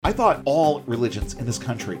I thought all religions in this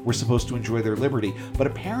country were supposed to enjoy their liberty, but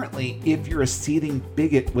apparently if you're a seething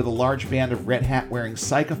bigot with a large band of red hat wearing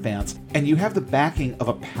sycophants, and you have the backing of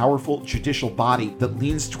a powerful judicial body that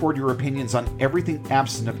leans toward your opinions on everything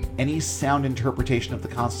absent of any sound interpretation of the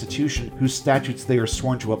Constitution whose statutes they are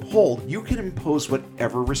sworn to uphold, you can impose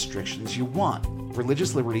whatever restrictions you want.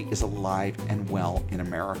 Religious liberty is alive and well in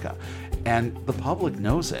America, and the public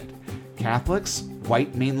knows it. Catholics,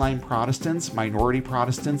 white mainline Protestants, minority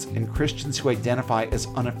Protestants, and Christians who identify as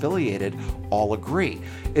unaffiliated all agree.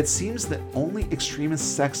 It seems that only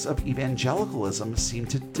extremist sects of evangelicalism seem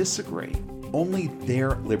to disagree. Only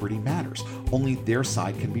their liberty matters. Only their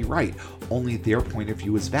side can be right. Only their point of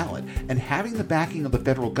view is valid. And having the backing of the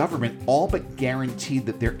federal government all but guaranteed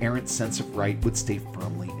that their errant sense of right would stay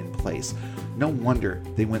firmly in place. No wonder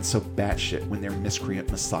they went so batshit when their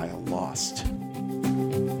miscreant messiah lost.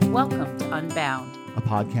 Welcome to Unbound, A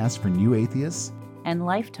podcast for new atheists, and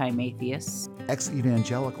lifetime atheists,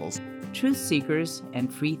 ex-evangelicals. truth seekers,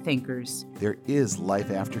 and free thinkers. There is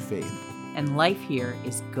life after faith. And life here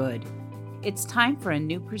is good. It's time for a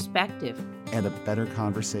new perspective. And a better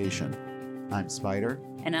conversation. I'm Spider.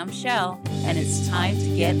 And I'm Shell, and it's time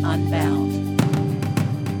to get unbound.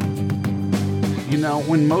 You know,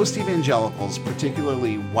 when most evangelicals,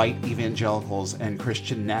 particularly white evangelicals and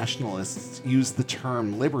Christian nationalists, use the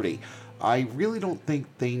term liberty, I really don't think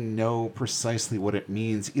they know precisely what it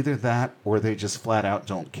means. Either that or they just flat out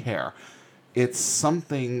don't care. It's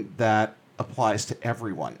something that applies to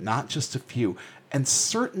everyone, not just a few, and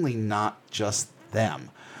certainly not just them.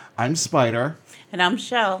 I'm Spider. And I'm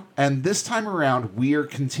Shell. And this time around, we are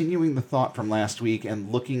continuing the thought from last week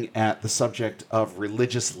and looking at the subject of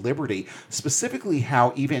religious liberty, specifically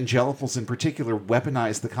how evangelicals in particular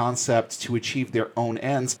weaponize the concept to achieve their own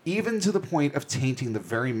ends, even to the point of tainting the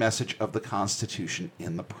very message of the Constitution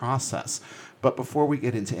in the process. But before we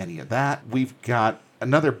get into any of that, we've got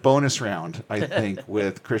another bonus round, I think,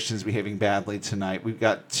 with Christians behaving badly tonight. We've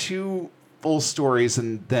got two full stories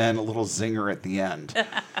and then a little zinger at the end.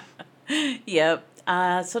 Yep.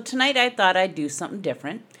 So tonight I thought I'd do something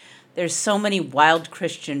different. There's so many wild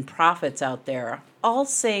Christian prophets out there, all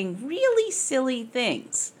saying really silly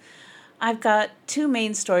things. I've got two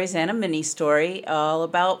main stories and a mini story all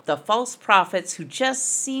about the false prophets who just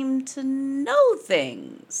seem to know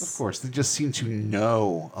things. Of course, they just seem to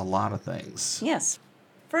know a lot of things. Yes.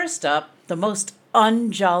 First up, the most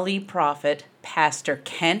unjolly prophet, Pastor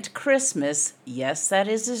Kent Christmas, yes, that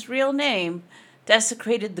is his real name,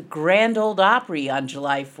 desecrated the Grand Ole Opry on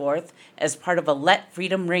July 4th as part of a Let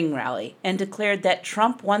Freedom Ring rally and declared that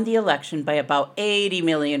Trump won the election by about 80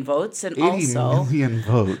 million votes and 80 million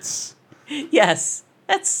votes. Yes,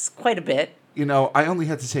 that's quite a bit. You know, I only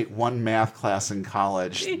had to take one math class in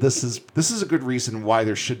college. This is a good reason why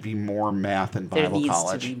there should be more math in Bible college.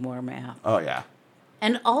 There needs to be more math. Oh, yeah.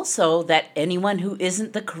 And also that anyone who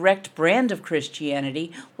isn't the correct brand of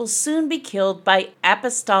Christianity will soon be killed by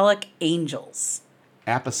apostolic angels.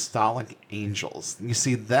 Apostolic angels. You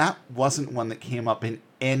see, that wasn't one that came up in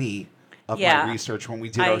any of my research when we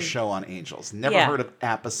did our show on angels. Never heard of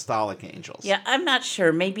apostolic angels. Yeah, I'm not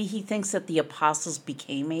sure. Maybe he thinks that the apostles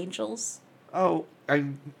became angels. Oh,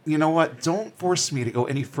 you know what? Don't force me to go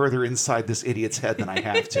any further inside this idiot's head than I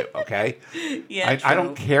have to, okay? Yeah, I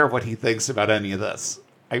don't care what he thinks about any of this.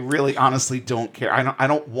 I really honestly don't care. I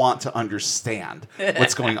don't want to understand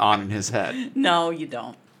what's going on in his head. No, you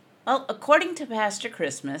don't. Well, according to Pastor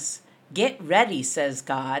Christmas, get ready, says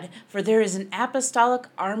God, for there is an apostolic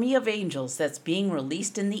army of angels that's being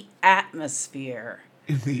released in the atmosphere.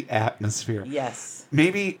 In the atmosphere. Yes.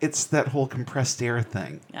 Maybe it's that whole compressed air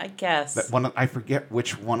thing. I guess. That one, I forget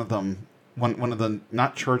which one of them. One of the,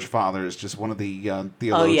 not church fathers, just one of the theologians.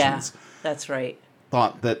 Oh yeah, that's right.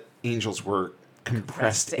 Thought that angels were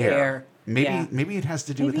compressed air. Maybe it has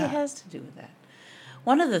to do with that. Maybe it has to do with that.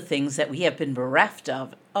 One of the things that we have been bereft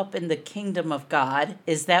of up in the kingdom of God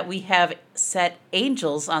is that we have set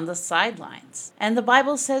angels on the sidelines. And the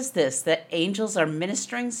Bible says this, that angels are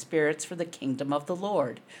ministering spirits for the kingdom of the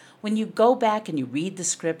Lord. When you go back and you read the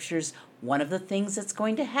scriptures, one of the things that's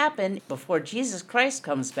going to happen before Jesus Christ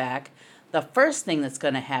comes back, the first thing that's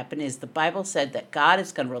going to happen is the Bible said that God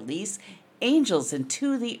is going to release angels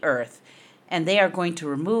into the earth, and they are going to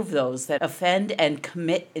remove those that offend and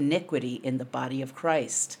commit iniquity in the body of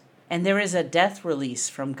Christ. And there is a death release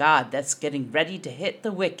from God that's getting ready to hit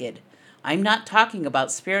the wicked. I'm not talking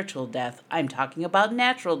about spiritual death. I'm talking about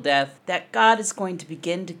natural death, that God is going to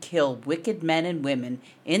begin to kill wicked men and women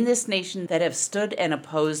in this nation that have stood and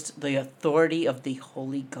opposed the authority of the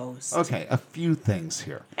Holy Ghost. Okay, a few things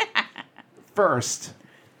here. First,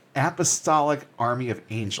 Apostolic Army of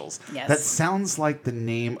Angels. Yes. That sounds like the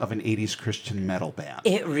name of an 80s Christian metal band.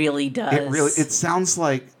 It really does. It sounds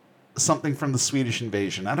like something from the Swedish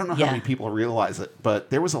Invasion. I don't know how many people realize it, but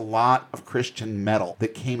there was a lot of Christian metal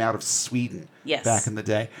that came out of Sweden back in the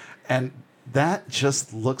day. And that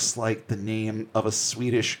just looks like the name of a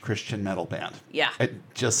Swedish Christian metal band. Yeah.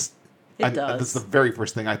 It does. That's the very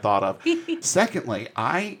first thing I thought of. Secondly,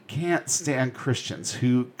 I can't stand Christians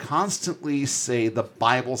who constantly say the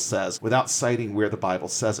Bible says without citing where the Bible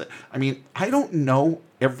says it. I mean, I don't know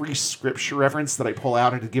every scripture reference that I pull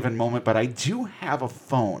out at a given moment, but I do have a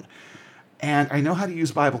phone, and I know how to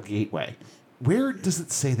use Bible Gateway. Where does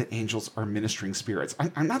it say that angels are ministering spirits?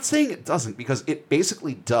 I'm not saying it doesn't, because it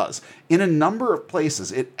basically does. In a number of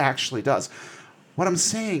places, it actually does. What I'm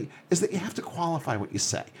saying is that you have to qualify what you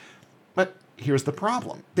say. But here's the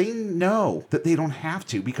problem. They know that they don't have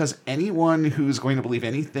to, because anyone who's going to believe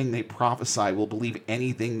anything they prophesy will believe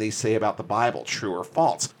anything they say about the Bible, true or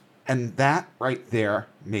false. And that right there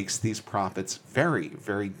makes these prophets very,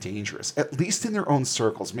 very dangerous, at least in their own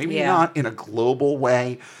circles. Maybe not in a global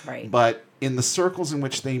way, but in the circles in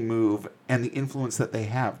which they move and the influence that they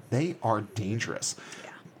have, they are dangerous. Yeah.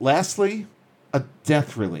 Lastly, a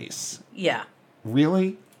death release. Yeah.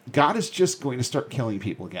 Really? God is just going to start killing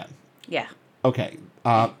people again. Yeah. Okay.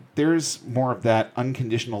 There's more of that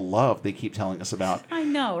unconditional love they keep telling us about. I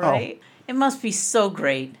know, right? Oh. It must be so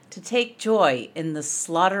great to take joy in the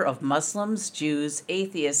slaughter of Muslims, Jews,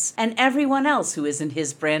 atheists, and everyone else who isn't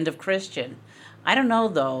his brand of Christian. I don't know,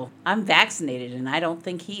 though. I'm vaccinated, and I don't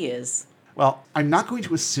think he is. Well, I'm not going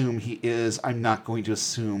to assume he is. I'm not going to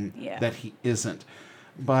assume that he isn't.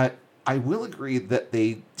 But I will agree that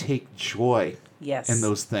they take joy in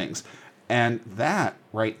those things. And that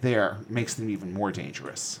right there makes them even more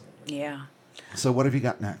dangerous. Yeah. So what have you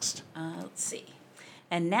got next? Let's see.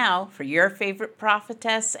 And now for your favorite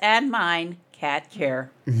prophetess and mine, Kat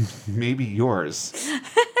Kerr. Maybe yours.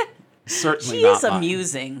 Certainly she not is mine.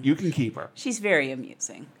 Amusing. You can keep her. She's very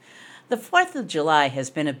amusing. The 4th of July has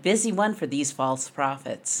been a busy one for these false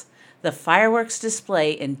prophets. The fireworks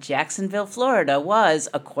display in Jacksonville, Florida was,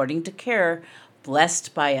 according to Kerr,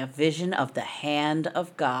 blessed by a vision of the hand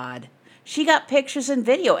of God. She got pictures and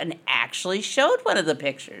video and actually showed one of the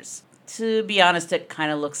pictures. To be honest, it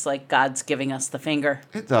kind of looks like God's giving us the finger.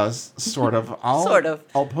 It does, sort of.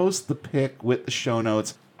 I'll post the pic with the show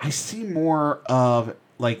notes. I see more of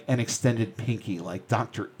like an extended pinky, like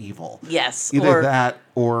Dr. Evil. Yes. Either that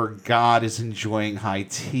or God is enjoying high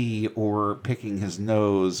tea or picking his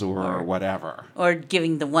nose or whatever. Or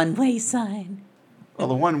giving the one-way sign. Well,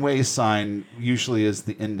 the one-way sign usually is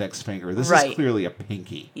the index finger. This is clearly a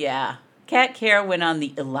pinky. Yeah. Kat Kerr went on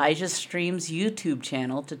the Elijah Streams YouTube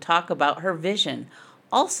channel to talk about her vision,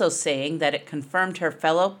 also saying that it confirmed her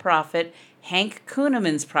fellow prophet Hank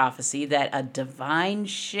Kunneman's prophecy that a divine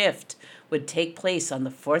shift would take place on the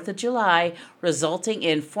 4th of July, resulting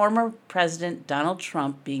in former President Donald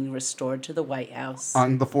Trump being restored to the White House.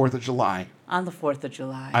 On the 4th of July. On the 4th of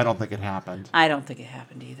July. I don't think it happened. I don't think it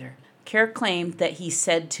happened either. Kerr claimed that he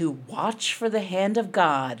said to watch for the hand of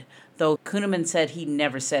God, though Kunneman said he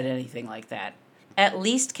never said anything like that. At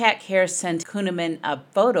least Kat Kerr sent Kunneman a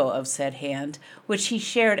photo of said hand, which he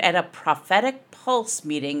shared at a Prophetic Pulse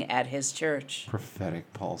meeting at his church.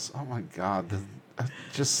 Prophetic Pulse. Oh my God.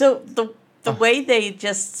 So the way they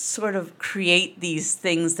just sort of create these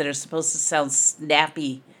things that are supposed to sound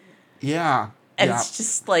snappy. Yeah. And it's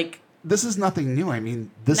just like... This is nothing new. I mean,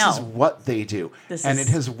 this is what they do. It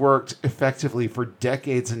has worked effectively for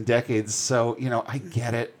decades and decades. So, I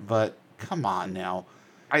get it, but come on now.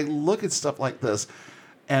 I look at stuff like this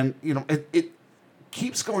and, it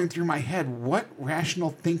keeps going through my head. What rational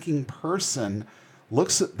thinking person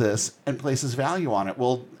looks at this and places value on it?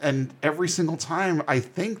 Well, and every single time I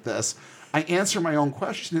think this, I answer my own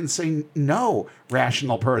question and say, no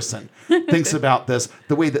rational person thinks about this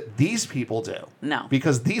the way that these people do. No.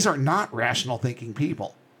 Because these are not rational thinking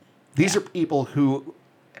people. These are people who,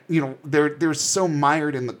 they're so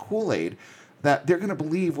mired in the Kool-Aid that they're going to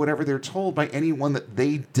believe whatever they're told by anyone that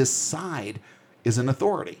they decide is an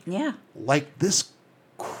authority. Yeah. Like this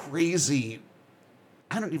crazy,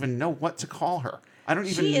 I don't even know what to call her. I don't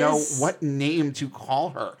even know what name to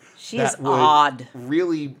call her. She is odd.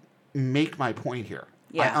 Really make my point here.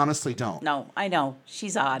 Yeah. I honestly don't. No, I know.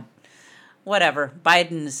 She's odd. Whatever.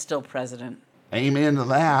 Biden is still president. Amen to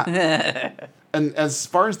that. And as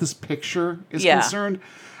far as this picture is concerned,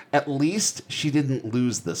 at least she didn't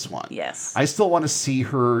lose this one. Yes. I still want to see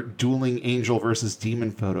her dueling angel versus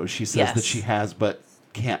demon photos she says that she has but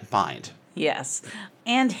can't find. Yes.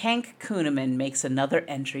 And Hank Kunneman makes another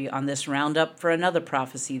entry on this roundup for another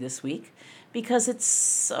prophecy this week. because it's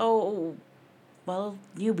so, well,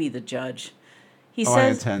 you be the judge. He I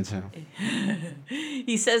says intend to.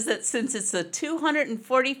 he says that since it's the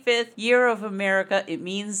 245th year of America, it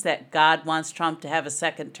means that God wants Trump to have a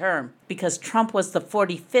second term because Trump was the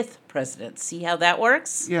 45th president. See how that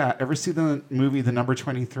works? Yeah, ever see the movie The Number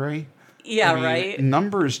 23? Yeah, I mean, right.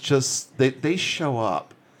 Numbers just, they show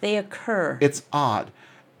up. They occur. It's odd.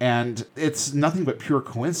 And it's nothing but pure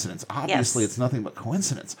coincidence. Obviously, Yes. it's nothing but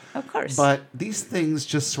coincidence. Of course. But these things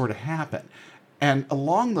just sort of happen. And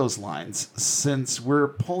along those lines, since we're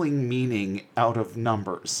pulling meaning out of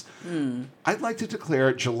numbers, I'd like to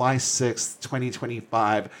declare July 6th,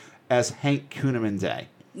 2025 as Hank Kunneman Day.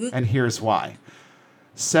 And here's why.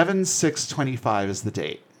 7/6/25 is the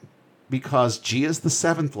date. Because G is the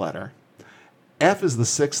 7th letter, F is the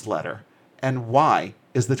 6th letter, and Y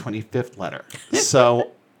is the 25th letter.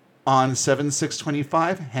 So on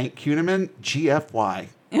 7/6/25, Hank Kunneman, GFY.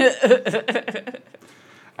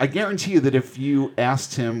 I guarantee you that if you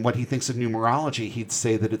asked him what he thinks of numerology, he'd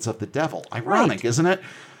say that it's of the devil. Ironic, Right. isn't it?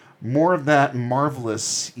 More of that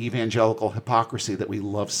marvelous evangelical hypocrisy that we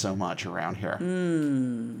love so much around here.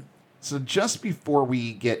 So just before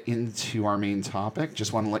we get into our main topic,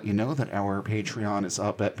 just want to let you know that our Patreon is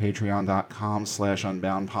up at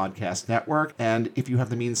patreon.com/Unbound Podcast Network. And if you have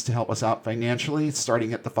the means to help us out financially,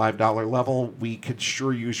 starting at the $5 level, we could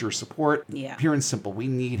sure use your support. Yeah. Pure and simple, we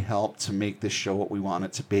need help to make this show what we want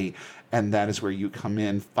it to be. And that is where you come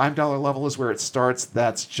in. $5 level is where it starts.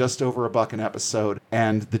 That's just over $1 an episode.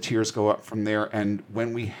 And the tiers go up from there. And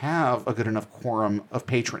when we have a good enough quorum of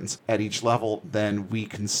patrons at each level, then we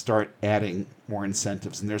can start adding more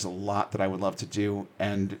incentives. And there's a lot that I would love to do.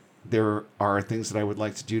 And there are things that I would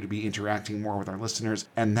like to do to be interacting more with our listeners,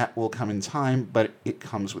 and that will come in time, but it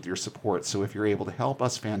comes with your support. So if you're able to help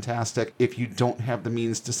us, fantastic. If you don't have the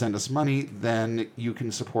means to send us money, then you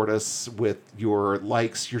can support us with your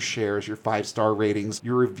likes, your shares, your 5-star ratings,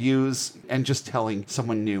 your reviews, and just telling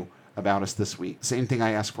someone new about us this week. Same thing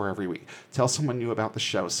I ask for every week. Tell someone new about the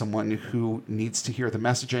show, someone who needs to hear the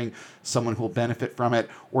messaging, someone who will benefit from it,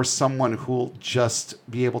 or someone who will just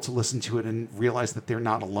be able to listen to it and realize that they're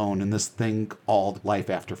not alone in this thing called life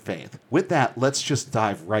after faith. With that, let's just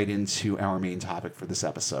dive right into our main topic for this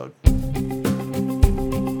episode.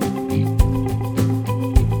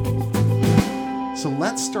 So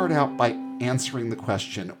let's start out by answering the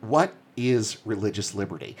question, what is religious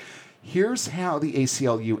liberty? Here's how the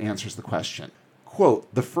ACLU answers the question.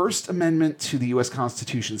 Quote, the First Amendment to the U.S.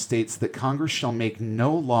 Constitution states that Congress shall make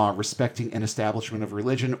no law respecting an establishment of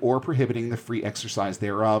religion or prohibiting the free exercise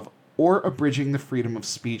thereof, or abridging the freedom of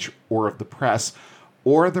speech or of the press,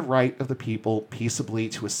 or the right of the people peaceably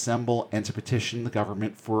to assemble and to petition the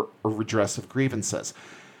government for a redress of grievances.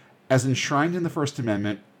 As enshrined in the First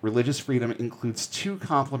Amendment, religious freedom includes 2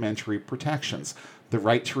 complementary protections: the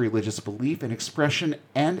right to religious belief and expression,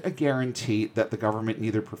 and a guarantee that the government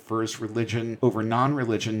neither prefers religion over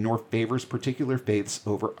non-religion nor favors particular faiths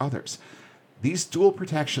over others. These dual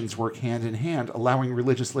protections work hand in hand, allowing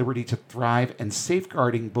religious liberty to thrive and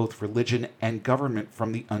safeguarding both religion and government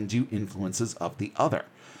from the undue influences of the other.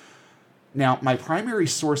 Now, my primary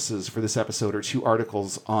sources for this episode are 2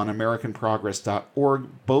 articles on AmericanProgress.org.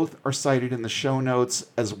 Both are cited in the show notes,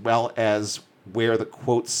 as well as where the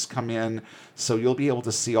quotes come in, so you'll be able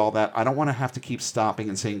to see all that. I don't want to have to keep stopping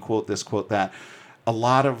and saying quote this, quote that. A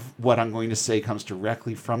lot of what I'm going to say comes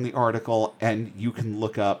directly from the article, and you can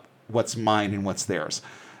look up what's mine and what's theirs.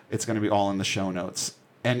 It's going to be all in the show notes.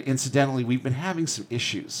 And incidentally, we've been having some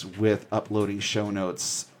issues with uploading show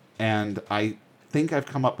notes, and I think I've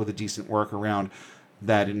come up with a decent workaround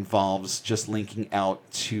that involves just linking out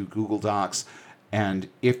to Google Docs. And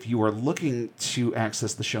if you are looking to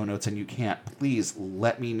access the show notes and you can't, please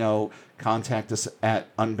let me know. Contact us at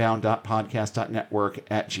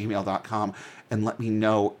unbound.podcast.network@gmail.com and let me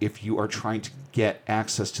know if you are trying to get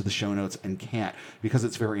access to the show notes and can't, because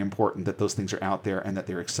it's very important that those things are out there and that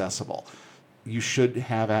they're accessible. You should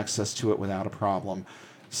have access to it without a problem.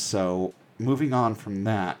 So moving on from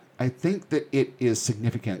that, I think that it is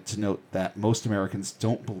significant to note that most Americans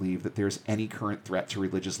don't believe that there's any current threat to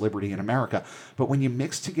religious liberty in America. But when you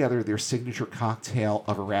mix together their signature cocktail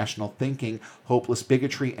of irrational thinking, hopeless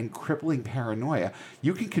bigotry, and crippling paranoia,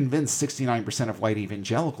 you can convince 69% of white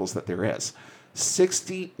evangelicals that there is.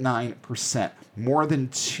 69%, more than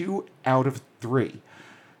 2 out of 3.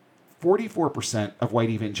 44% of white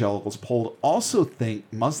evangelicals polled also think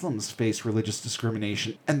Muslims face religious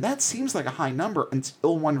discrimination, and that seems like a high number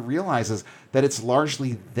until one realizes that it's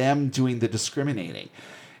largely them doing the discriminating.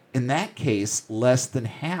 In that case, less than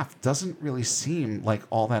half doesn't really seem like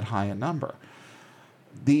all that high a number.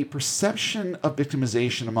 The perception of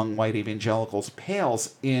victimization among white evangelicals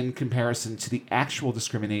pales in comparison to the actual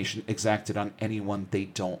discrimination exacted on anyone they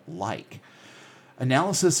don't like.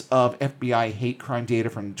 Analysis of FBI hate crime data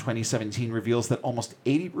from 2017 reveals that almost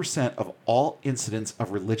 80% of all incidents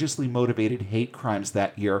of religiously motivated hate crimes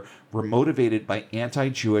that year were motivated by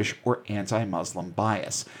anti-Jewish or anti-Muslim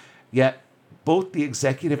bias. Yet, both the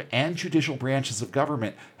executive and judicial branches of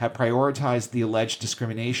government have prioritized the alleged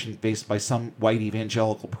discrimination faced by some white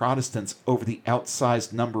evangelical Protestants over the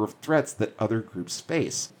outsized number of threats that other groups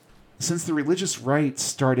face. Since the religious right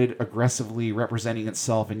started aggressively representing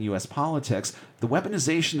itself in U.S. politics, the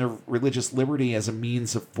weaponization of religious liberty as a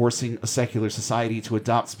means of forcing a secular society to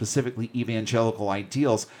adopt specifically evangelical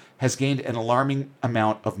ideals has gained an alarming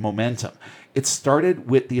amount of momentum. It started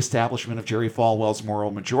with the establishment of Jerry Falwell's moral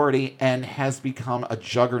majority and has become a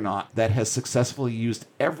juggernaut that has successfully used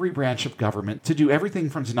every branch of government to do everything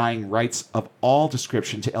from denying rights of all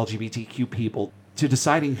description to LGBTQ people, to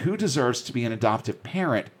deciding who deserves to be an adoptive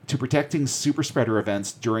parent, to protecting superspreader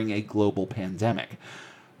events during a global pandemic.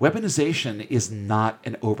 Weaponization is not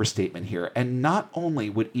an overstatement here, and not only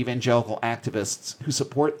would evangelical activists who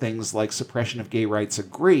support things like suppression of gay rights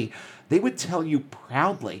agree, they would tell you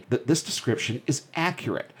proudly that this description is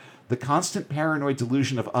accurate. The constant paranoid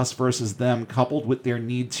delusion of us versus them, coupled with their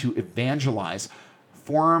need to evangelize,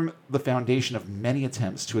 form the foundation of many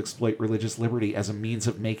attempts to exploit religious liberty as a means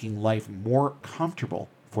of making life more comfortable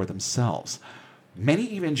for themselves.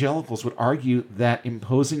 Many evangelicals would argue that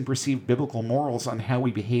imposing perceived biblical morals on how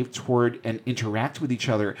we behave toward and interact with each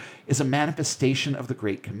other is a manifestation of the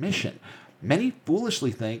Great Commission. Many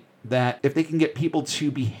foolishly think that if they can get people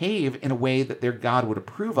to behave in a way that their God would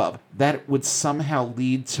approve of, that it would somehow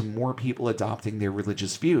lead to more people adopting their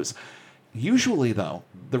religious views. Usually, though,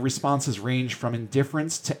 the responses range from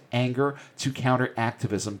indifference to anger to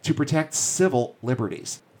counter-activism to protect civil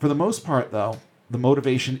liberties. For the most part, though, the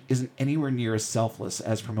motivation isn't anywhere near as selfless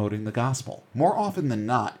as promoting the gospel. More often than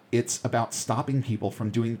not, it's about stopping people from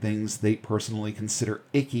doing things they personally consider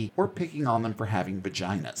icky or picking on them for having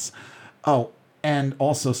vaginas. Oh, and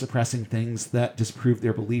also suppressing things that disprove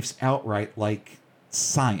their beliefs outright, like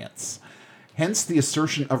science. Hence the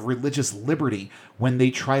assertion of religious liberty when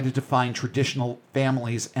they try to define traditional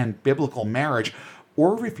families and biblical marriage,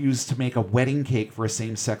 or refuse to make a wedding cake for a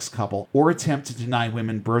same-sex couple, or attempt to deny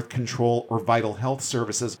women birth control or vital health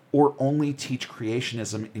services, or only teach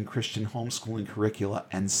creationism in Christian homeschooling curricula,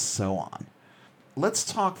 and so on. Let's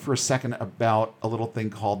talk for a second about a little thing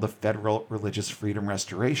called the Federal Religious Freedom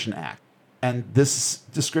Restoration Act. And this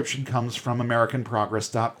description comes from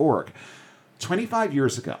AmericanProgress.org. 25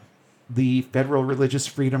 years ago, the Federal Religious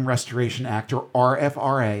Freedom Restoration Act, or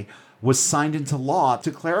RFRA, was signed into law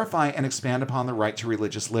to clarify and expand upon the right to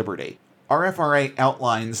religious liberty. RFRA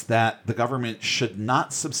outlines that the government should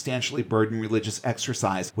not substantially burden religious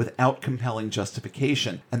exercise without compelling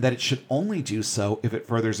justification, and that it should only do so if it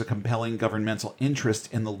furthers a compelling governmental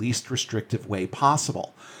interest in the least restrictive way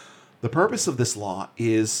possible. The purpose of this law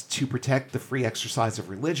is to protect the free exercise of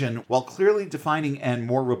religion while clearly defining and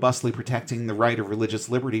more robustly protecting the right of religious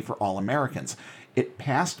liberty for all Americans. It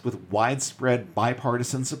passed with widespread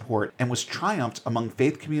bipartisan support and was triumphed among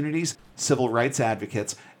faith communities, civil rights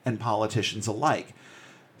advocates, and politicians alike.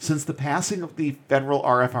 Since the passing of the federal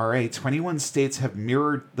RFRA, 21 states have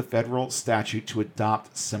mirrored the federal statute to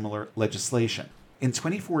adopt similar legislation. In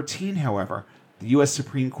 2014, however, the U.S.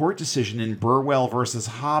 Supreme Court decision in Burwell versus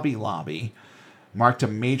Hobby Lobby marked a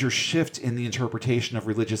major shift in the interpretation of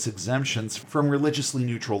religious exemptions from religiously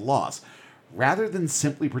neutral laws. Rather than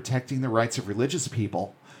simply protecting the rights of religious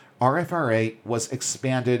people, RFRA was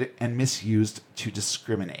expanded and misused to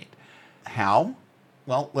discriminate. How?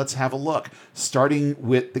 Well, let's have a look, starting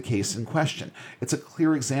with the case in question. It's a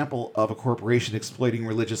clear example of a corporation exploiting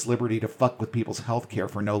religious liberty to fuck with people's health care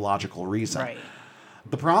for no logical reason. Right.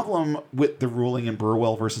 The problem with the ruling in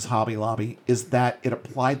Burwell versus Hobby Lobby is that it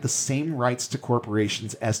applied the same rights to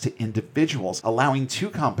corporations as to individuals, allowing two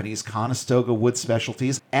companies, Conestoga Wood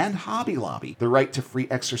Specialties and Hobby Lobby, the right to free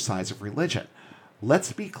exercise of religion.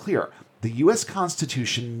 Let's be clear, the U.S.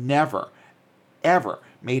 Constitution never, ever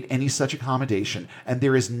made any such accommodation, and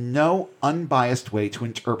there is no unbiased way to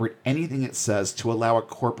interpret anything it says to allow a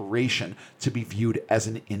corporation to be viewed as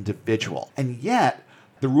an individual. And yet,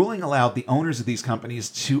 the ruling allowed the owners of these companies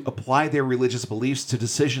to apply their religious beliefs to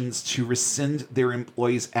decisions to rescind their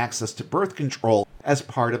employees' access to birth control as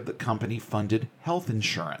part of the company-funded health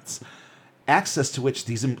insurance. Access to which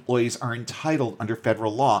these employees are entitled under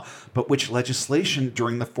federal law, but which legislation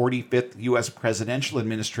during the 45th U.S. presidential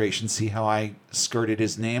administration, see how I skirted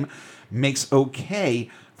his name, makes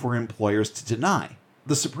okay for employers to deny.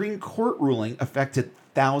 The Supreme Court ruling affected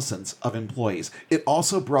thousands of employees. It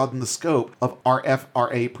also broadened the scope of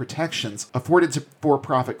RFRA protections afforded to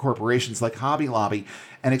for-profit corporations like Hobby Lobby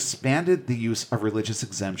and expanded the use of religious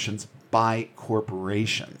exemptions by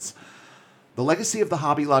corporations. The legacy of the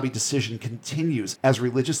Hobby Lobby decision continues as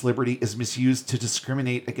religious liberty is misused to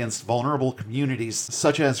discriminate against vulnerable communities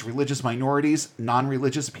such as religious minorities,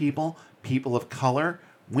 non-religious people, people of color,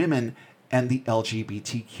 women, and the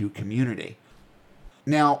LGBTQ community.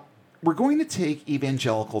 Now, we're going to take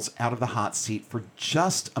evangelicals out of the hot seat for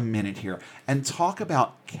just a minute here and talk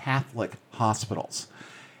about Catholic hospitals.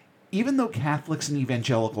 Even though Catholics and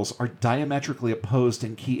evangelicals are diametrically opposed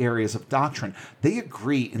in key areas of doctrine, they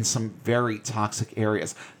agree in some very toxic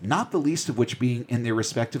areas, not the least of which being in their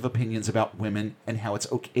respective opinions about women and how it's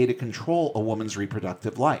okay to control a woman's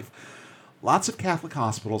reproductive life. Lots of Catholic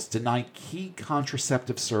hospitals deny key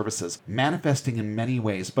contraceptive services, manifesting in many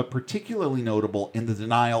ways, but particularly notable in the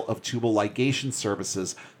denial of tubal ligation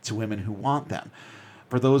services to women who want them.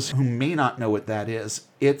 For those who may not know what that is,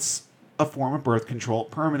 it's a form of birth control,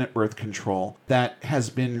 permanent birth control, that has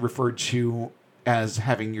been referred to as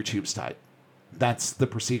having your tubes tied. That's the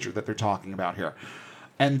procedure that they're talking about here.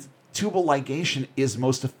 And tubal ligation is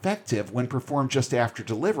most effective when performed just after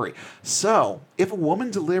delivery. So, if a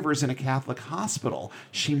woman delivers in a Catholic hospital,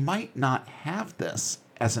 she might not have this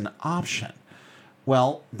as an option.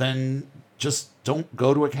 Well, then just don't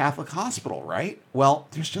go to a Catholic hospital, right? Well,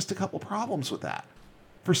 there's just a couple problems with that.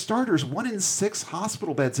 For starters, 1 in 6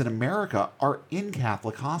 hospital beds in America are in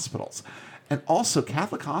Catholic hospitals. And also,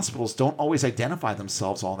 Catholic hospitals don't always identify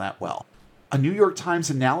themselves all that well. A New York Times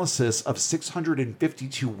analysis of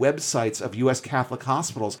 652 websites of U.S. Catholic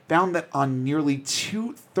hospitals found that on nearly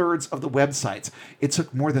 2/3 of the websites, it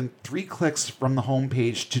took more than 3 clicks from the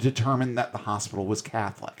homepage to determine that the hospital was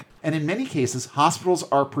Catholic. And in many cases, hospitals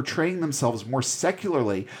are portraying themselves more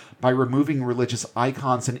secularly by removing religious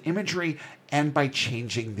icons and imagery and by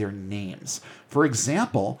changing their names. For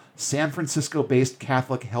example, San Francisco-based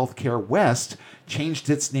Catholic Healthcare West changed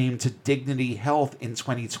its name to Dignity Health in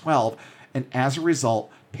 2012, and as a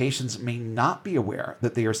result, patients may not be aware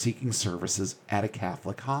that they are seeking services at a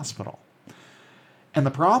Catholic hospital. And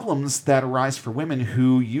the problems that arise for women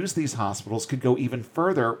who use these hospitals could go even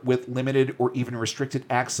further with limited or even restricted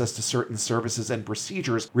access to certain services and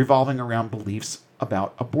procedures revolving around beliefs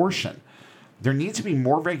about abortion. There need to be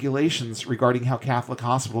more regulations regarding how Catholic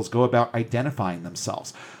hospitals go about identifying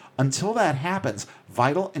themselves. Until that happens,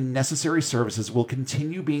 vital and necessary services will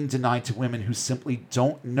continue being denied to women who simply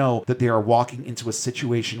don't know that they are walking into a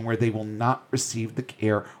situation where they will not receive the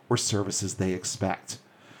care or services they expect.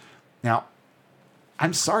 Now,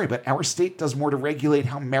 I'm sorry, but our state does more to regulate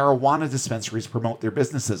how marijuana dispensaries promote their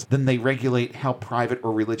businesses than they regulate how private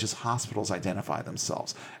or religious hospitals identify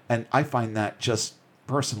themselves. And I find that just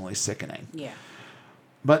personally sickening. Yeah.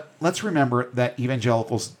 But let's remember that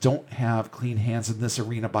evangelicals don't have clean hands in this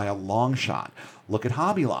arena by a long shot. Look at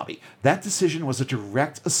Hobby Lobby. That decision was a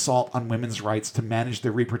direct assault on women's rights to manage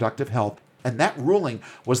their reproductive health, and that ruling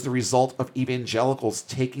was the result of evangelicals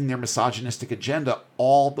taking their misogynistic agenda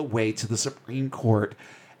all the way to the Supreme Court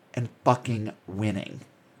and fucking winning.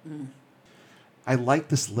 I like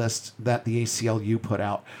this list that the ACLU put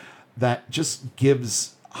out that just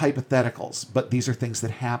gives hypotheticals, but these are things that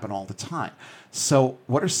happen all the time. So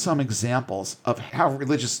what are some examples of how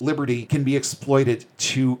religious liberty can be exploited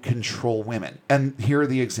to control women? And here are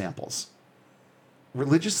the examples.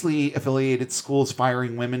 Religiously affiliated schools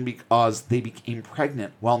firing women because they became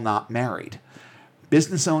pregnant while not married.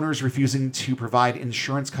 Business owners refusing to provide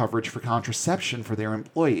insurance coverage for contraception for their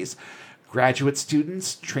employees. Graduate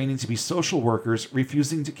students training to be social workers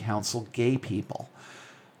refusing to counsel gay people.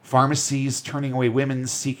 Pharmacies turning away women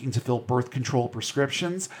seeking to fill birth control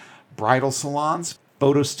prescriptions. Bridal salons,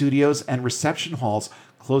 photo studios, and reception halls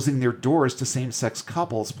closing their doors to same-sex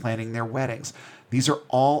couples planning their weddings. These are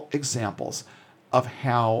all examples of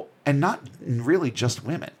how, and not really just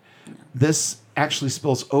women, this actually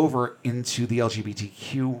spills over into the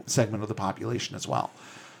LGBTQ segment of the population as well.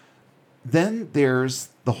 Then there's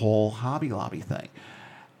the whole Hobby Lobby thing.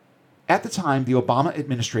 At the time, the Obama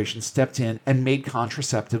administration stepped in and made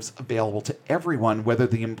contraceptives available to everyone, whether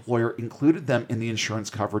the employer included them in the insurance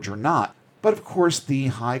coverage or not. But of course, the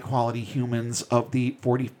high-quality humans of the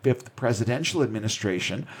 45th presidential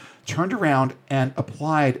administration turned around and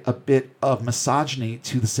applied a bit of misogyny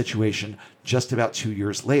to the situation just about 2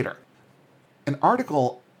 years later. An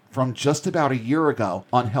article from just about a year ago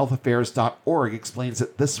on healthaffairs.org explains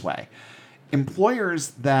it this way. Employers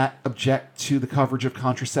that object to the coverage of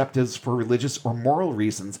contraceptives for religious or moral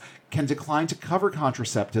reasons can decline to cover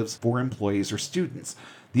contraceptives for employees or students.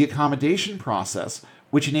 The accommodation process,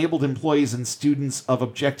 which enabled employees and students of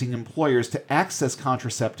objecting employers to access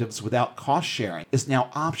contraceptives without cost sharing, is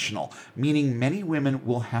now optional, meaning many women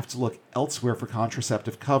will have to look elsewhere for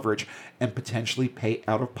contraceptive coverage and potentially pay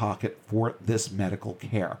out of pocket for this medical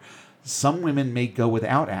care. Some women may go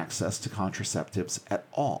without access to contraceptives at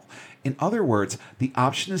all. In other words, the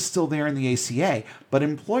option is still there in the ACA, but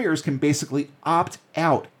employers can basically opt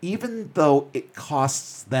out even though it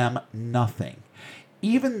costs them nothing.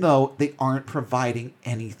 Even though they aren't providing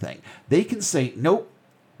anything. They can say, nope,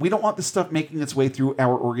 we don't want this stuff making its way through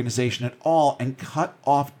our organization at all, and cut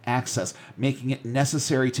off access, making it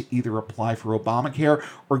necessary to either apply for Obamacare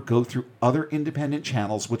or go through other independent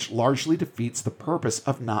channels, which largely defeats the purpose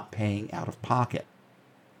of not paying out of pocket.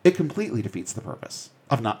 It completely defeats the purpose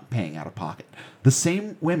of not paying out of pocket. The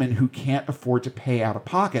same women who can't afford to pay out of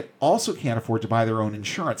pocket also can't afford to buy their own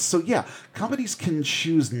insurance. So yeah, companies can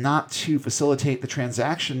choose not to facilitate the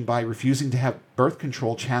transaction by refusing to have birth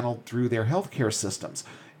control channeled through their healthcare systems,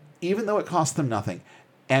 even though it costs them nothing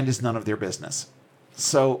and is none of their business.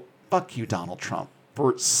 So fuck you, Donald Trump,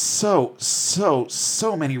 for so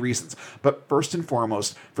many reasons, but first and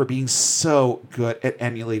foremost, for being so good at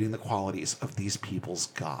emulating the qualities of these people's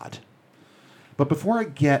God. But before I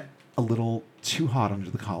get a little too hot under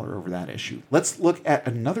the collar over that issue, let's look at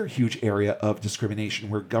another huge area of discrimination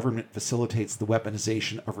where government facilitates the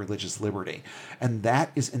weaponization of religious liberty, and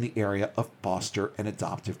that is in the area of foster and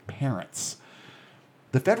adoptive parents.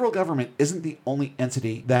 The federal government isn't the only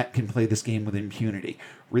entity that can play this game with impunity.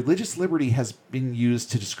 Religious liberty has been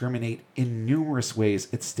used to discriminate in numerous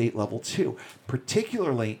ways at state level too,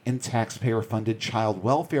 particularly in taxpayer-funded child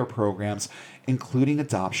welfare programs, including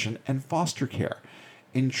adoption and foster care.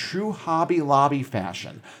 In true Hobby Lobby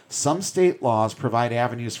fashion, some state laws provide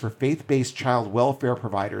avenues for faith-based child welfare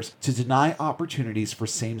providers to deny opportunities for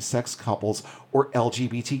same-sex couples or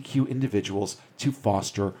LGBTQ individuals to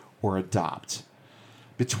foster or adopt.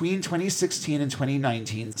 Between 2016 and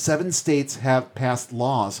 2019, 7 states have passed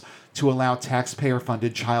laws to allow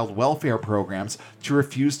taxpayer-funded child welfare programs to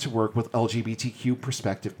refuse to work with LGBTQ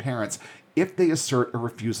prospective parents if they assert a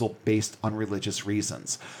refusal based on religious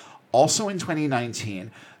reasons. Also in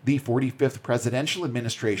 2019, the 45th presidential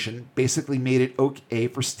administration basically made it okay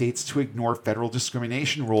for states to ignore federal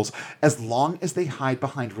discrimination rules as long as they hide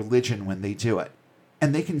behind religion when they do it.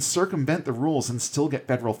 And they can circumvent the rules and still get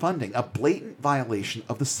federal funding, a blatant violation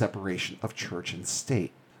of the separation of church and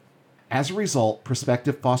state. As a result,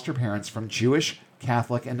 prospective foster parents from Jewish,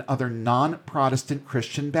 Catholic, and other non-Protestant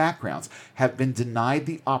Christian backgrounds have been denied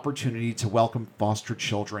the opportunity to welcome foster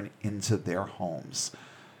children into their homes.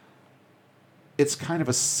 It's kind of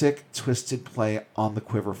a sick, twisted play on the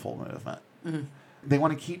Quiverful movement. Mm-hmm. They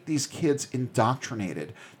want to keep these kids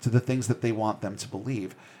indoctrinated to the things that they want them to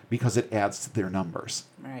believe because it adds to their numbers.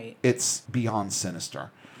 Right. It's beyond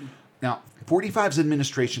sinister. Now, 45's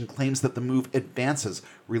administration claims that the move advances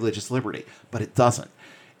religious liberty, but it doesn't.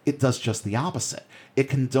 It does just the opposite. It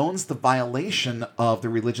condones the violation of the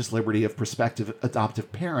religious liberty of prospective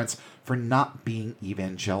adoptive parents for not being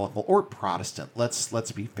evangelical or Protestant.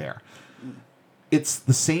 Let's be fair. It's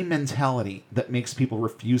the same mentality that makes people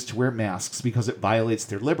refuse to wear masks because it violates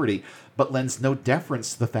their liberty, but lends no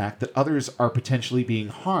deference to the fact that others are potentially being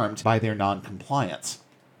harmed by their non-compliance.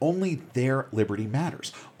 Only their liberty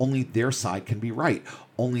matters. Only their side can be right.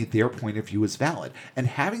 Only their point of view is valid. And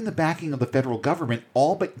having the backing of the federal government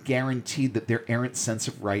all but guaranteed that their errant sense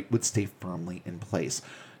of right would stay firmly in place.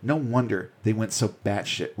 No wonder they went so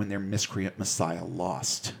batshit when their miscreant messiah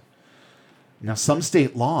lost. Now, some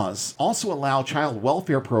state laws also allow child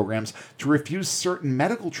welfare programs to refuse certain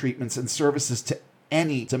medical treatments and services to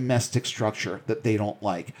any domestic structure that they don't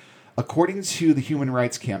like. According to the Human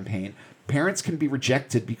Rights Campaign, parents can be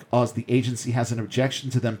rejected because the agency has an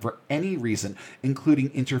objection to them for any reason,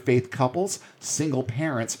 including interfaith couples, single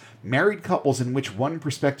parents, married couples in which one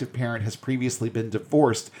prospective parent has previously been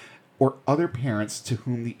divorced, or other parents to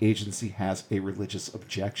whom the agency has a religious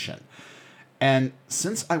objection. And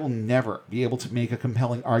since I will never be able to make a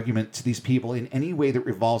compelling argument to these people in any way that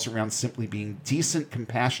revolves around simply being decent,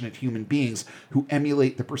 compassionate human beings who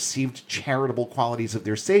emulate the perceived charitable qualities of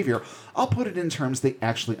their savior, I'll put it in terms they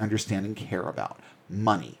actually understand and care about: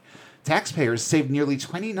 money. Taxpayers save nearly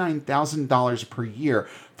 $29,000 per year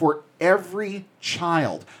for every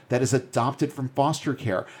child that is adopted from foster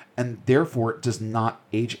care and therefore does not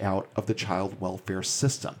age out of the child welfare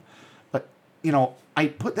system. But, I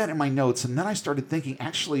put that in my notes, and then I started thinking,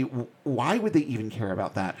 actually, why would they even care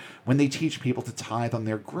about that when they teach people to tithe on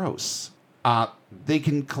their gross? They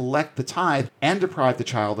can collect the tithe and deprive the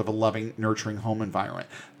child of a loving, nurturing home environment.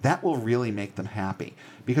 That will really make them happy,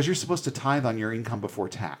 because you're supposed to tithe on your income before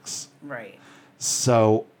tax. Right.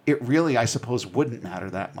 So it really, I suppose, wouldn't matter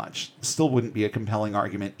that much. Still wouldn't be a compelling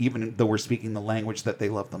argument, even though we're speaking the language that they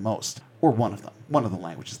love the most. Or one of the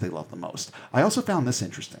languages they love the most. I also found this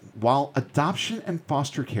interesting. While adoption and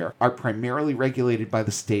foster care are primarily regulated by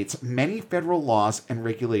the states, many federal laws and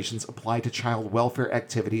regulations apply to child welfare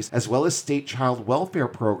activities, as well as state child welfare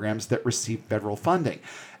programs that receive federal funding.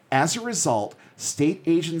 As a result, state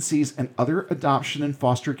agencies and other adoption and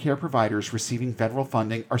foster care providers receiving federal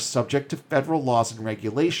funding are subject to federal laws and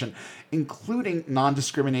regulation, including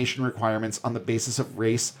non-discrimination requirements on the basis of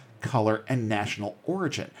race, color, and national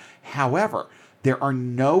origin. However, there are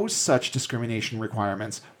no such discrimination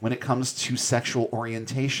requirements when it comes to sexual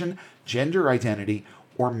orientation, gender identity,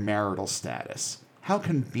 or marital status. How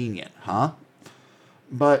convenient, huh?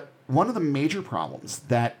 But one of the major problems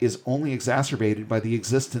that is only exacerbated by the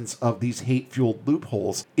existence of these hate-fueled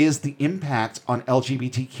loopholes is the impact on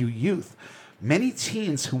LGBTQ youth. Many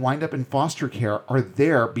teens who wind up in foster care are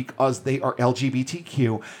there because they are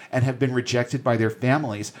LGBTQ and have been rejected by their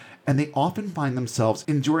families, and they often find themselves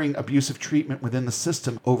enduring abusive treatment within the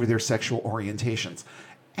system over their sexual orientations.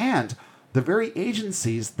 And the very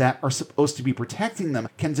agencies that are supposed to be protecting them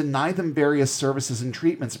can deny them various services and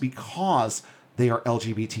treatments because they are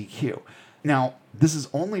LGBTQ. Now, this is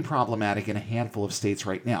only problematic in a handful of states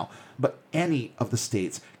right now, but any of the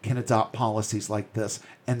states can adopt policies like this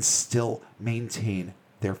and still maintain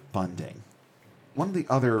their funding. One of the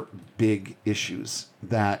other big issues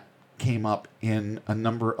that came up in a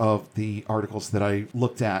number of the articles that I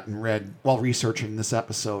looked at and read while researching this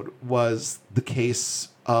episode was the case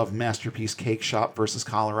of Masterpiece Cake Shop versus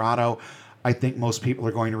Colorado. I think most people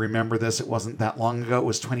are going to remember this. It wasn't that long ago. It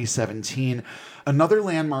was 2017. Another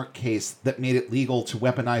landmark case that made it legal to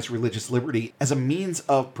weaponize religious liberty as a means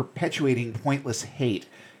of perpetuating pointless hate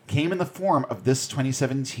came in the form of this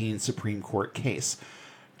 2017 Supreme Court case.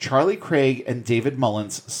 Charlie Craig and David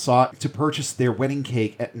Mullins sought to purchase their wedding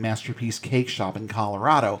cake at Masterpiece Cake Shop in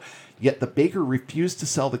Colorado, yet the baker refused to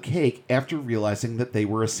sell the cake after realizing that they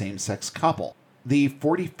were a same-sex couple. The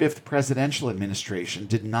 45th presidential administration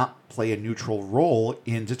did not play a neutral role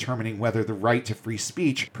in determining whether the right to free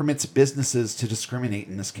speech permits businesses to discriminate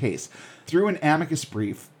in this case. Through an amicus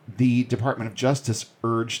brief, the Department of Justice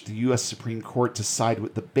urged the U.S. Supreme Court to side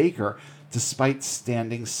with the baker despite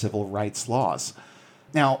standing civil rights laws.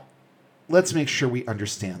 Now, let's make sure we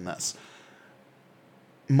understand this.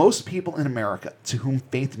 Most people in America to whom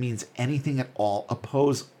faith means anything at all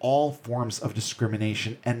oppose all forms of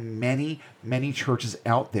discrimination, and many, many churches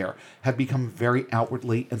out there have become very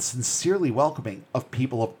outwardly and sincerely welcoming of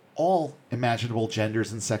people of all imaginable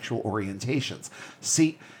genders and sexual orientations.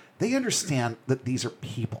 See, they understand that these are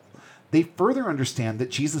people. They further understand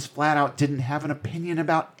that Jesus flat out didn't have an opinion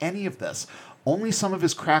about any of this. Only some of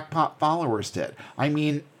his crackpot followers did. I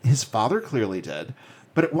mean, his father clearly did.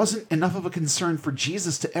 But it wasn't enough of a concern for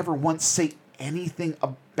Jesus to ever once say anything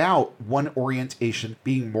about one orientation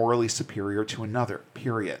being morally superior to another,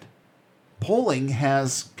 period. Polling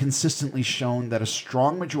has consistently shown that a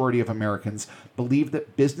strong majority of Americans believe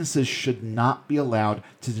that businesses should not be allowed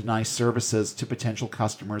to deny services to potential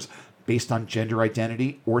customers based on gender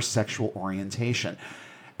identity or sexual orientation.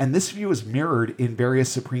 And this view is mirrored in various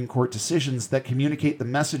Supreme Court decisions that communicate the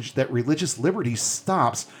message that religious liberty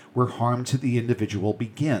stops where harm to the individual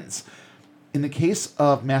begins. In the case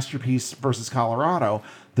of Masterpiece versus Colorado,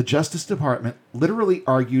 the Justice Department literally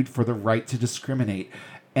argued for the right to discriminate.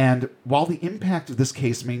 And while the impact of this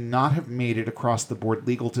case may not have made it across the board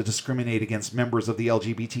legal to discriminate against members of the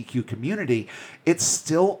LGBTQ community, it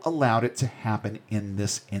still allowed it to happen in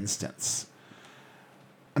this instance.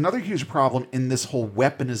 Another huge problem in this whole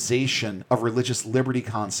weaponization of religious liberty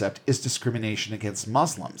concept is discrimination against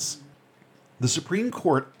Muslims. The Supreme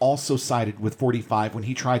Court also sided with 45 when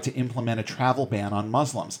he tried to implement a travel ban on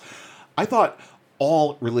Muslims. I thought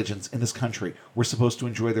all religions in this country were supposed to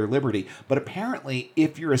enjoy their liberty, but apparently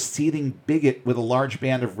if you're a seething bigot with a large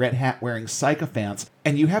band of red hat wearing sycophants,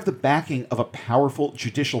 and you have the backing of a powerful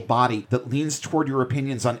judicial body that leans toward your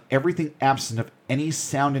opinions on everything absent of any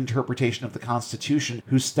sound interpretation of the Constitution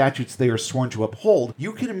whose statutes they are sworn to uphold,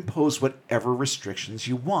 you can impose whatever restrictions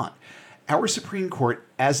you want. Our Supreme Court,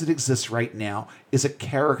 as it exists right now, is a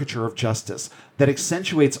caricature of justice that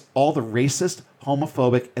accentuates all the racist,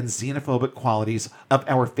 homophobic, and xenophobic qualities of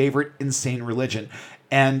our favorite insane religion,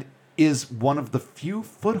 and is one of the few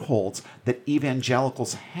footholds that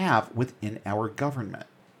evangelicals have within our government.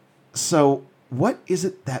 So, what is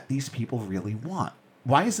it that these people really want?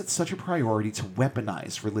 Why is it such a priority to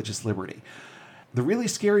weaponize religious liberty? The really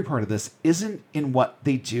scary part of this isn't in what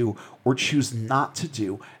they do or choose not to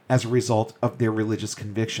do as a result of their religious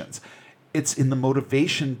convictions. It's in the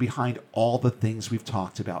motivation behind all the things we've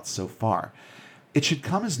talked about so far. It should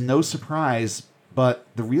come as no surprise, but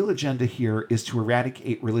the real agenda here is to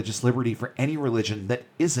eradicate religious liberty for any religion that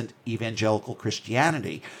isn't evangelical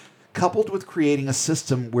Christianity, coupled with creating a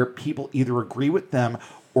system where people either agree with them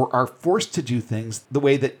or are forced to do things the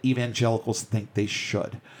way that evangelicals think they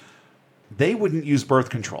should. They wouldn't use birth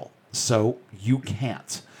control, so you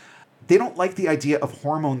can't. They don't like the idea of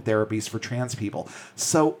hormone therapies for trans people,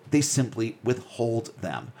 so they simply withhold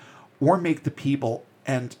them or make the people,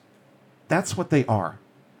 and that's what they are.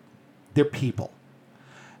 They're people.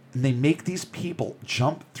 And they make these people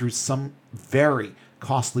jump through some very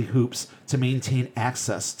costly hoops to maintain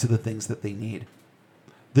access to the things that they need.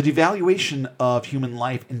 The devaluation of human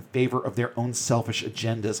life in favor of their own selfish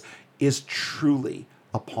agendas is truly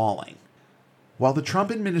appalling. While the Trump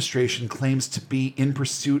administration claims to be in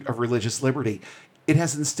pursuit of religious liberty, it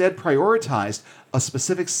has instead prioritized a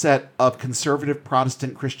specific set of conservative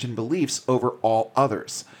Protestant Christian beliefs over all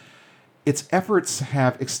others. Its efforts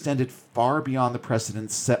have extended far beyond the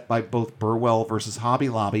precedents set by both Burwell versus Hobby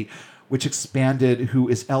Lobby, which expanded who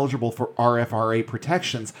is eligible for RFRA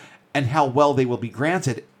protections and how well they will be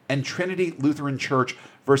granted, and Trinity Lutheran Church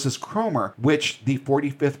versus Cromer, which the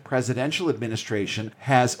 45th presidential administration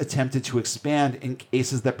has attempted to expand in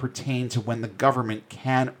cases that pertain to when the government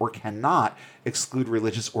can or cannot exclude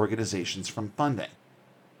religious organizations from funding.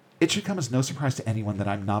 It should come as no surprise to anyone that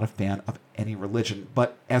I'm not a fan of any religion,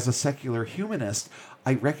 but as a secular humanist,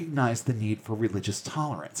 I recognize the need for religious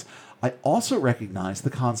tolerance. I also recognize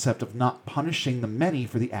the concept of not punishing the many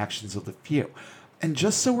for the actions of the few. And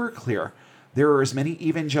just so we're clear, there are as many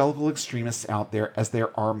evangelical extremists out there as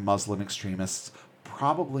there are Muslim extremists,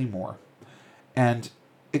 probably more. And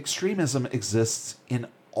extremism exists in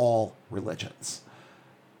all religions,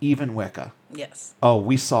 even Wicca. Yes. Oh,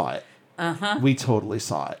 we saw it. Uh-huh. We totally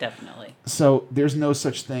saw it. Definitely. So there's no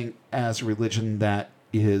such thing as a religion that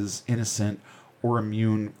is innocent or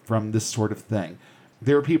immune from this sort of thing.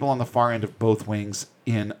 There are people on the far end of both wings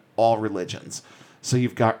in all religions. So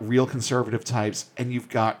you've got real conservative types and you've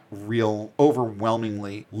got real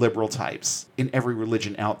overwhelmingly liberal types in every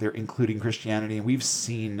religion out there, including Christianity. And we've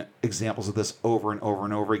seen examples of this over and over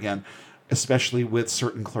and over again, especially with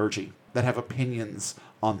certain clergy that have opinions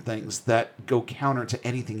on things that go counter to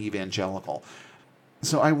anything evangelical.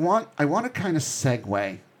 So I want to kind of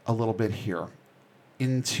segue a little bit here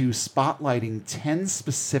into spotlighting 10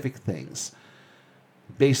 specific things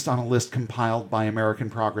based on a list compiled by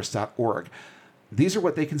AmericanProgress.org. These are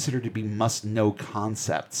what they consider to be must-know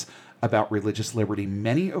concepts about religious liberty,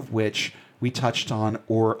 many of which we touched on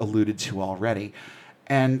or alluded to already.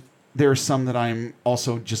 And there are some that I'm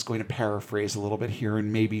also just going to paraphrase a little bit here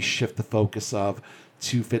and maybe shift the focus of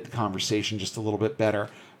to fit the conversation just a little bit better.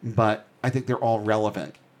 But I think they're all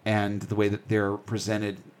relevant, and the way that they're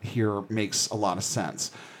presented here makes a lot of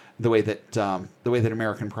sense. The way that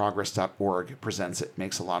AmericanProgress.org presents it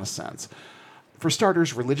makes a lot of sense. For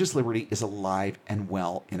starters, religious liberty is alive and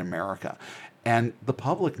well in America, and the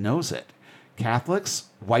public knows it. Catholics,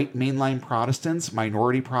 white mainline Protestants,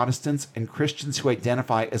 minority Protestants, and Christians who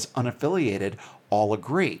identify as unaffiliated all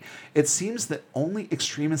agree. It seems that only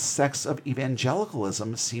extremist sects of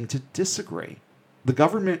evangelicalism seem to disagree. The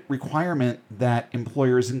government requirement that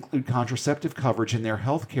employers include contraceptive coverage in their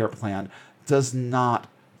health care plan does not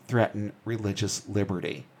threaten religious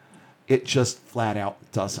liberty. It just flat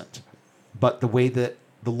out doesn't. But the way that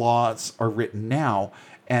the laws are written now,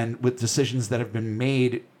 and with decisions that have been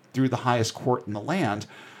made through the highest court in the land,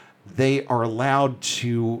 they are allowed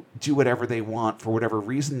to do whatever they want for whatever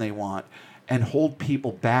reason they want and hold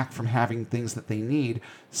people back from having things that they need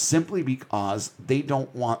simply because they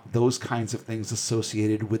don't want those kinds of things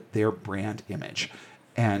associated with their brand image.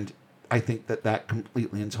 And I think that that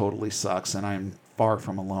completely and totally sucks, and I'm far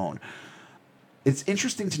from alone. It's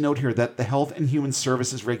interesting to note here that the Health and Human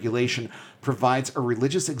Services Regulation provides a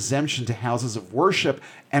religious exemption to houses of worship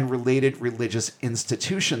and related religious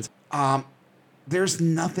institutions. There's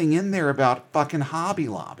nothing in there about fucking Hobby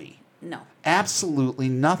Lobby. No. Absolutely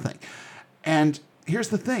nothing. And here's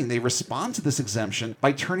the thing. They respond to this exemption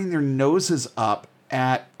by turning their noses up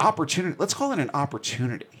at opportunity. Let's call it an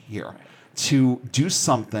opportunity here to do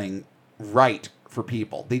something right for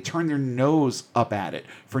people. They turn their nose up at it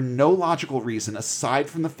for no logical reason aside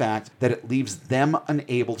from the fact that it leaves them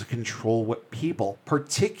unable to control what people,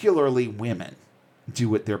 particularly women, do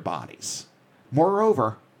with their bodies.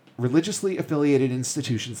 Moreover, religiously affiliated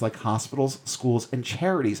institutions like hospitals, schools, and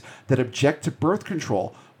charities that object to birth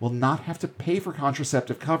control will not have to pay for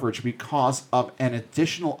contraceptive coverage because of an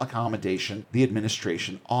additional accommodation the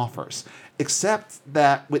administration offers. Except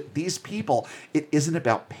that with these people, it isn't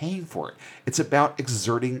about paying for it. It's about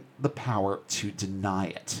exerting the power to deny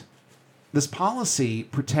it. This policy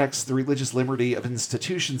protects the religious liberty of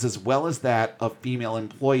institutions as well as that of female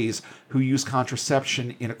employees who use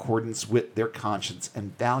contraception in accordance with their conscience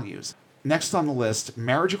and values. Next on the list,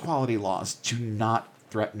 marriage equality laws do not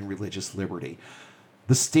threaten religious liberty.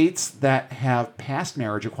 The states that have passed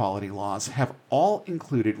marriage equality laws have all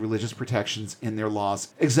included religious protections in their laws,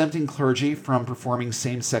 exempting clergy from performing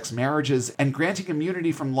same-sex marriages and granting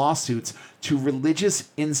immunity from lawsuits to religious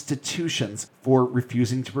institutions for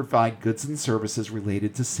refusing to provide goods and services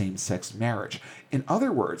related to same-sex marriage. In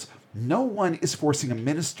other words, no one is forcing a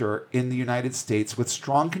minister in the United States with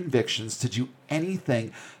strong convictions to do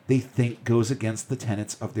anything they think goes against the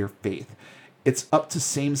tenets of their faith. It's up to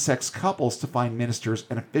same-sex couples to find ministers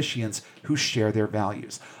and officiants who share their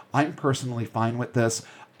values. I'm personally fine with this.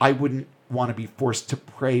 I wouldn't want to be forced to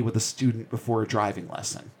pray with a student before a driving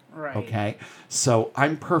lesson. Right. Okay? So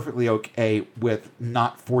I'm perfectly okay with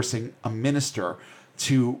not forcing a minister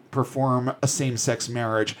to perform a same-sex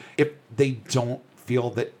marriage if they don't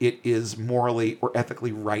feel that it is morally or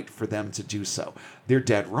ethically right for them to do so. They're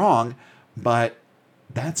dead wrong, but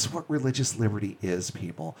that's what religious liberty is,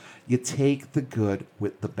 people. You take the good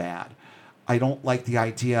with the bad. I don't like the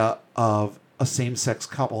idea of a same-sex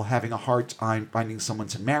couple having a hard time finding someone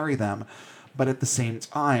to marry them, but at the same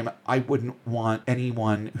time, I wouldn't want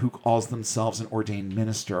anyone who calls themselves an ordained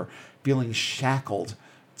minister feeling shackled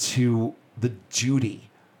to the duty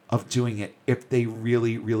of doing it if they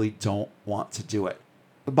really, really don't want to do it.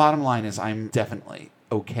 The bottom line is I'm definitely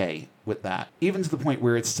okay with that, even to the point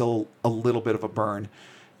where it's still a little bit of a burn,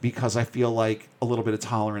 because I feel like a little bit of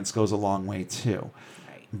tolerance goes a long way too.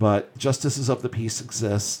 Right. But justices of the peace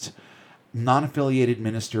exist. Non-affiliated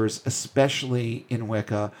ministers, especially in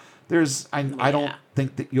Wicca, I don't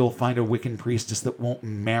think that you'll find a Wiccan priestess that won't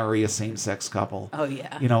marry a same-sex couple. Oh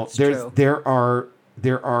yeah. There are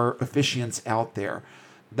officiants out there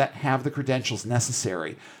that have the credentials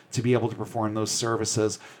necessary to be able to perform those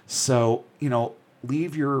services. So,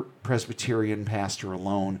 leave your Presbyterian pastor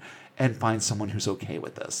alone and find someone who's okay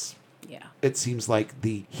with this. Yeah. It seems like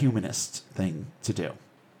the humanist thing to do.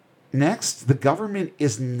 Next, the government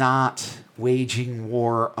is not waging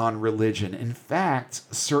war on religion. In fact,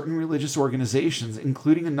 certain religious organizations,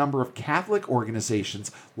 including a number of Catholic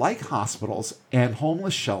organizations like hospitals and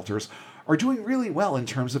homeless shelters, are doing really well in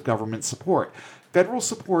terms of government support. Federal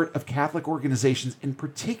support of Catholic organizations in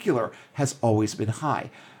particular has always been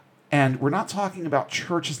high. And we're not talking about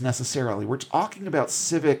churches necessarily. We're talking about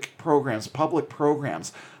civic programs, public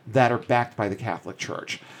programs that are backed by the Catholic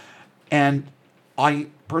Church. And I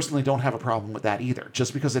personally don't have a problem with that either.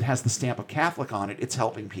 Just because it has the stamp of Catholic on it, it's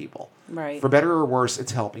helping people. Right. For better or worse,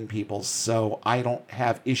 it's helping people. So I don't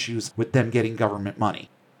have issues with them getting government money.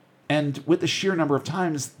 And with the sheer number of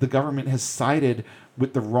times the government has sided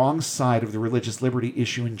with the wrong side of the religious liberty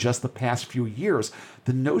issue in just the past few years,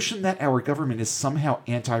 the notion that our government is somehow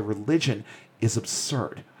anti-religion is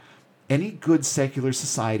absurd. Any good secular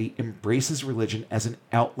society embraces religion as an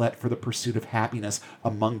outlet for the pursuit of happiness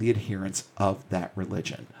among the adherents of that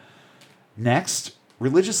religion. Next,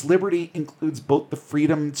 religious liberty includes both the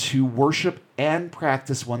freedom to worship and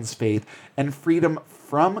practice one's faith and freedom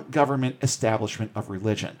from government establishment of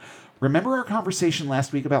religion. Remember our conversation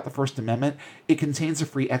last week about the First Amendment? It contains a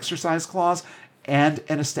free exercise clause and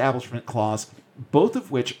an establishment clause, both of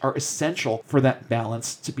which are essential for that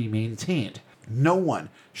balance to be maintained. No one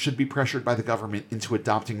should be pressured by the government into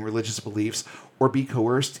adopting religious beliefs or be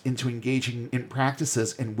coerced into engaging in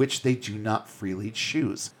practices in which they do not freely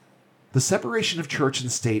choose. The separation of church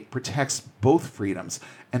and state protects both freedoms,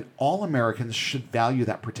 and all Americans should value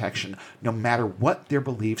that protection no matter what their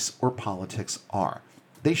beliefs or politics are.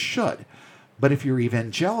 They should. But if you're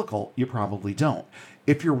evangelical, you probably don't.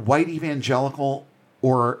 If you're white evangelical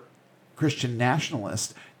or Christian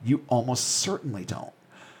nationalist, you almost certainly don't.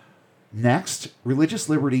 Next, religious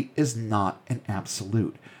liberty is not an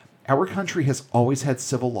absolute. Our country has always had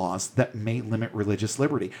civil laws that may limit religious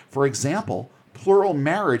liberty. For example, plural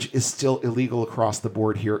marriage is still illegal across the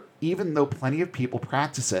board here, even though plenty of people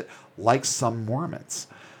practice it, like some Mormons,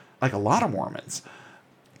 like a lot of Mormons.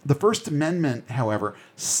 The First Amendment, however,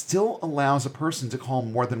 still allows a person to call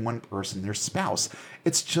more than one person their spouse.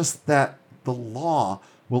 It's just that the law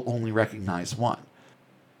will only recognize one.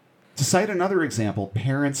 To cite another example,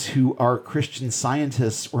 parents who are Christian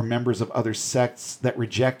Scientists or members of other sects that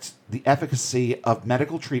reject the efficacy of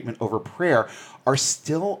medical treatment over prayer are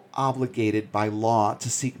still obligated by law to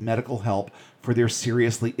seek medical help for their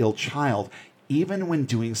seriously ill child, even when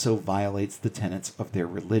doing so violates the tenets of their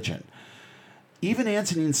religion. Even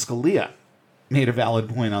Antonin Scalia made a valid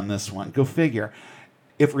point on this one. Go figure.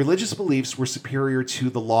 If religious beliefs were superior to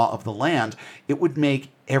the law of the land, it would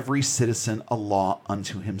make every citizen a law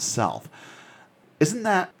unto himself. Isn't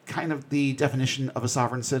that kind of the definition of a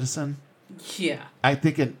sovereign citizen? Yeah. I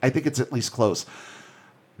think it's at least close.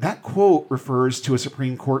 That quote refers to a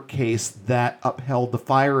Supreme Court case that upheld the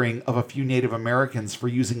firing of a few Native Americans for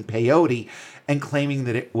using peyote and claiming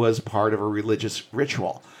that it was part of a religious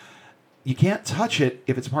ritual. You can't touch it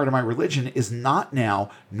if it's part of my religion is not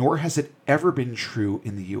now, nor has it ever been true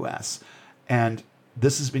in the U.S. And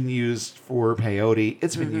this has been used for peyote.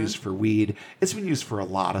 It's been used for weed. It's been used for a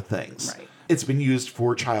lot of things. Right. It's been used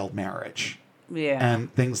for child marriage. Yeah.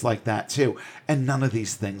 And things like that, too. And none of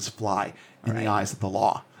these things fly in the eyes of the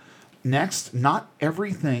law. Next, not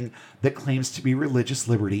everything that claims to be religious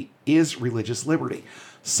liberty is religious liberty.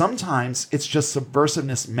 Sometimes it's just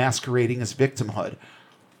subversiveness masquerading as victimhood.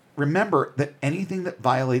 Remember that anything that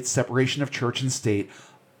violates separation of church and state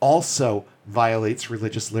also violates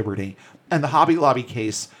religious liberty. And the Hobby Lobby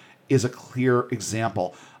case is a clear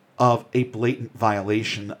example of a blatant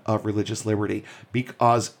violation of religious liberty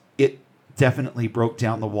because it definitely broke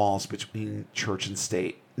down the walls between church and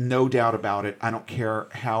state. No doubt about it. I don't care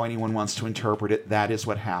how anyone wants to interpret it. That is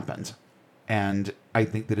what happened. And I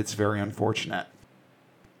think that it's very unfortunate.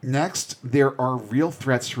 Next, there are real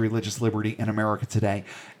threats to religious liberty in America today,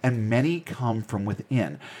 and many come from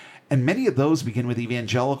within. And many of those begin with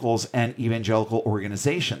evangelicals and evangelical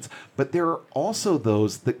organizations. But there are also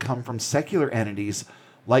those that come from secular entities,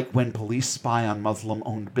 like when police spy on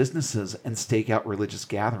Muslim-owned businesses and stake out religious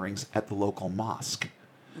gatherings at the local mosque.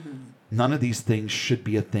 None of these things should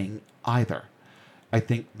be a thing either. I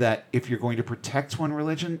think that if you're going to protect one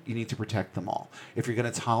religion, you need to protect them all. If you're going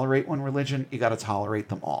to tolerate one religion, you got to tolerate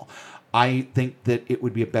them all. I think that it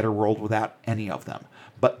would be a better world without any of them,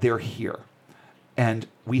 but they're here. And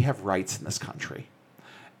we have rights in this country.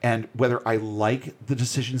 And whether I like the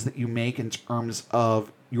decisions that you make in terms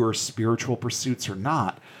of your spiritual pursuits or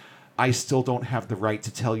not, I still don't have the right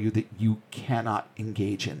to tell you that you cannot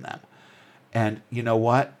engage in them. And you know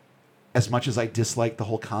what? As much as I dislike the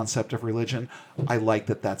whole concept of religion, I like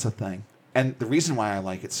that that's a thing. And the reason why I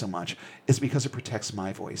like it so much is because it protects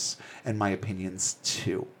my voice and my opinions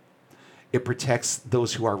too. It protects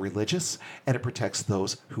those who are religious and it protects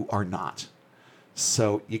those who are not.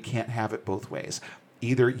 So you can't have it both ways.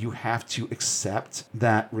 Either you have to accept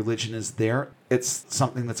that religion is there. It's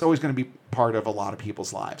something that's always going to be part of a lot of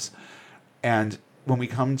people's lives. And when we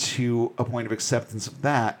come to a point of acceptance of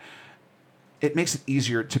that, it makes it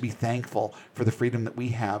easier to be thankful for the freedom that we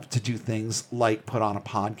have to do things like put on a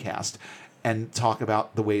podcast and talk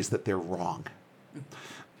about the ways that they're wrong.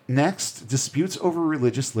 Next, disputes over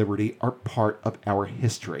religious liberty are part of our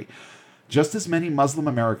history. Just as many Muslim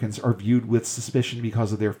Americans are viewed with suspicion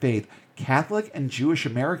because of their faith, Catholic and Jewish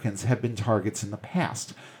Americans have been targets in the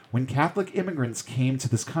past. When Catholic immigrants came to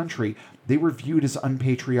this country, they were viewed as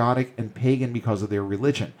unpatriotic and pagan because of their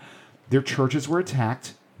religion. Their churches were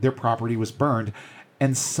attacked, their property was burned,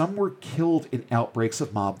 and some were killed in outbreaks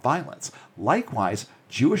of mob violence. Likewise,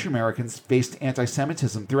 Jewish Americans faced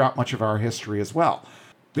anti-Semitism throughout much of our history as well.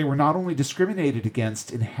 They were not only discriminated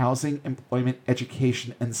against in housing, employment,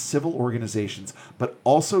 education, and civil organizations, but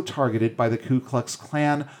also targeted by the Ku Klux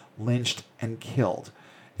Klan, lynched, and killed.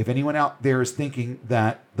 If anyone out there is thinking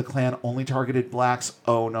that the Klan only targeted blacks,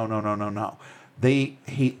 oh, no. They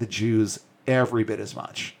hate the Jews every bit as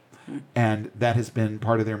much. And that has been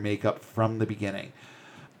part of their makeup from the beginning.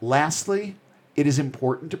 Lastly, it is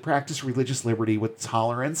important to practice religious liberty with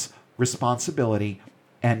tolerance, responsibility,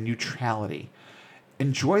 and neutrality.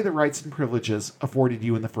 Enjoy the rights and privileges afforded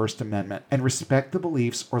you in the First Amendment and respect the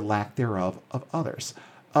beliefs or lack thereof of others.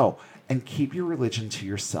 Oh, and keep your religion to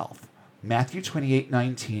yourself. Matthew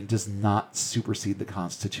 28:19 does not supersede the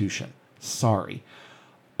Constitution. Sorry.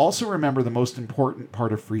 Also remember the most important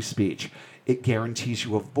part of free speech. It guarantees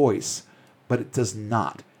you a voice, but it does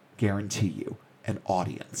not guarantee you an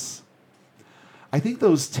audience. I think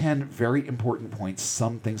those 10 very important points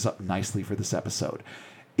sum things up nicely for this episode.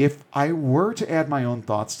 If I were to add my own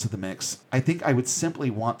thoughts to the mix, I think I would simply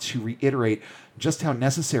want to reiterate just how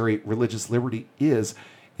necessary religious liberty is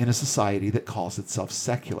in a society that calls itself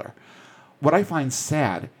secular. What I find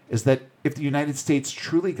sad is that if the United States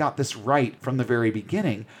truly got this right from the very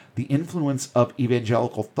beginning, the influence of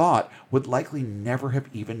evangelical thought would likely never have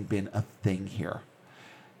even been a thing here.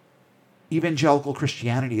 Evangelical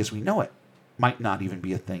Christianity as we know it might not even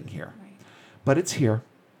be a thing here. Right. But it's here,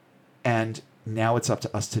 and now it's up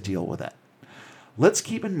to us to deal with it. Let's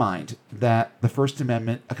keep in mind that the First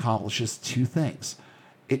Amendment accomplishes two things.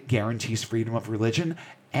 It guarantees freedom of religion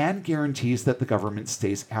and guarantees that the government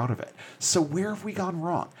stays out of it. So where have we gone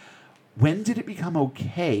wrong? When did it become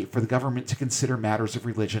okay for the government to consider matters of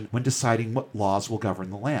religion when deciding what laws will govern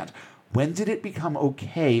the land? When did it become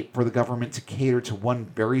okay for the government to cater to one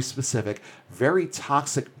very specific, very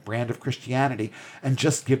toxic brand of Christianity and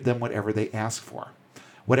just give them whatever they ask for?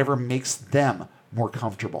 Whatever makes them more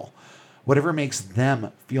comfortable. Whatever makes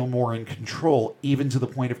them feel more in control, even to the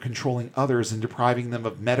point of controlling others and depriving them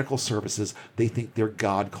of medical services they think their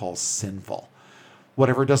God calls sinful.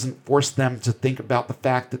 Whatever doesn't force them to think about the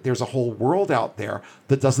fact that there's a whole world out there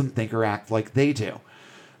that doesn't think or act like they do.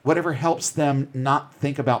 Whatever helps them not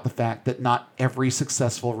think about the fact that not every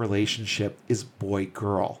successful relationship is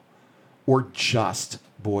boy-girl, or just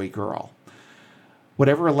boy-girl.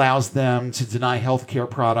 Whatever allows them to deny healthcare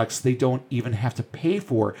products they don't even have to pay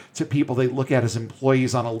for to people they look at as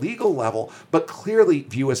employees on a legal level, but clearly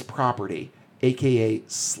view as property, aka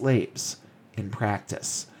slaves, in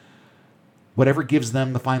practice. Whatever gives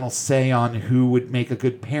them the final say on who would make a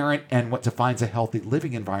good parent and what defines a healthy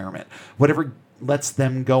living environment. Whatever lets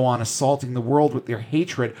them go on assaulting the world with their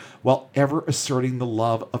hatred while ever asserting the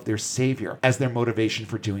love of their Savior as their motivation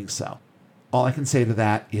for doing so. All I can say to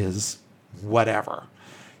that is, whatever.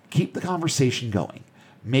 Keep the conversation going.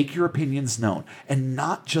 Make your opinions known, and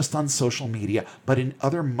not just on social media, but in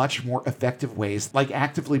other much more effective ways, like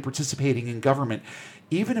actively participating in government,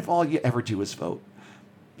 even if all you ever do is vote.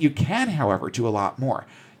 You can, however, do a lot more.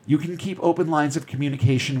 You can keep open lines of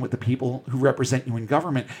communication with the people who represent you in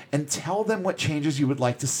government and tell them what changes you would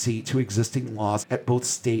like to see to existing laws at both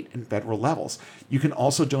state and federal levels. You can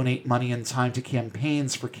also donate money and time to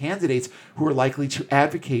campaigns for candidates who are likely to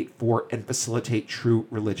advocate for and facilitate true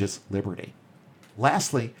religious liberty.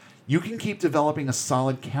 Lastly, you can keep developing a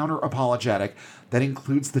solid counter-apologetic that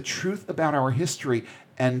includes the truth about our history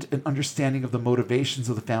and an understanding of the motivations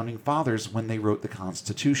of the Founding Fathers when they wrote the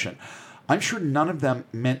Constitution. I'm sure none of them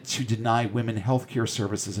meant to deny women healthcare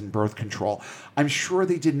services and birth control. I'm sure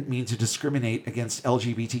they didn't mean to discriminate against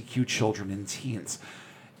LGBTQ children and teens.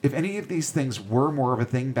 If any of these things were more of a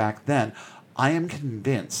thing back then, I am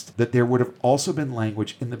convinced that there would have also been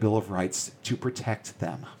language in the Bill of Rights to protect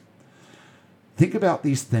them. Think about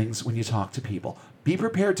these things when you talk to people. Be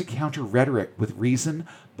prepared to counter rhetoric with reason,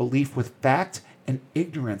 belief with fact, and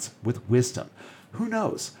ignorance with wisdom. Who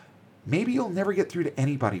knows? Maybe you'll never get through to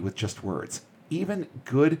anybody with just words, even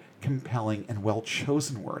good, compelling, and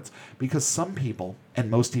well-chosen words, because some people, and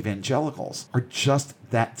most evangelicals, are just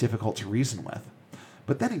that difficult to reason with.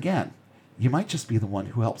 But then again, you might just be the one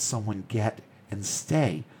who helps someone get and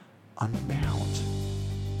stay unbound.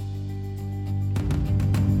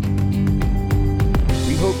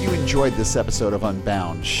 We hope you enjoyed this episode of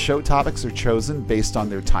Unbound. Show topics are chosen based on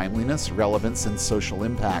their timeliness, relevance, and social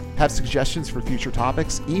impact. Have suggestions for future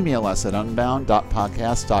topics? Email us at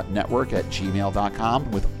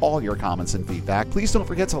unbound.podcast.network@gmail.com with all your comments and feedback. Please don't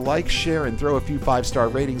forget to like, share, and throw a few 5-star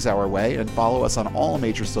ratings our way, and follow us on all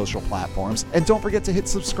major social platforms. And don't forget to hit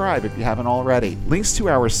subscribe if you haven't already. Links to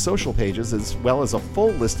our social pages, as well as a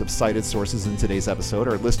full list of cited sources in today's episode,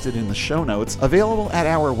 are listed in the show notes, available at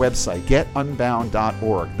our website,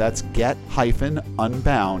 getunbound.org. That's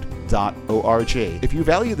get-unbound.org. If you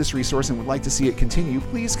value this resource and would like to see it continue,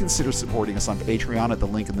 please consider supporting us on Patreon at the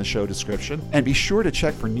link in the show description. And be sure to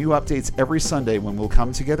check for new updates every Sunday when we'll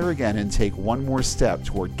come together again and take one more step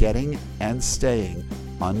toward getting and staying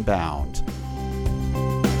unbound.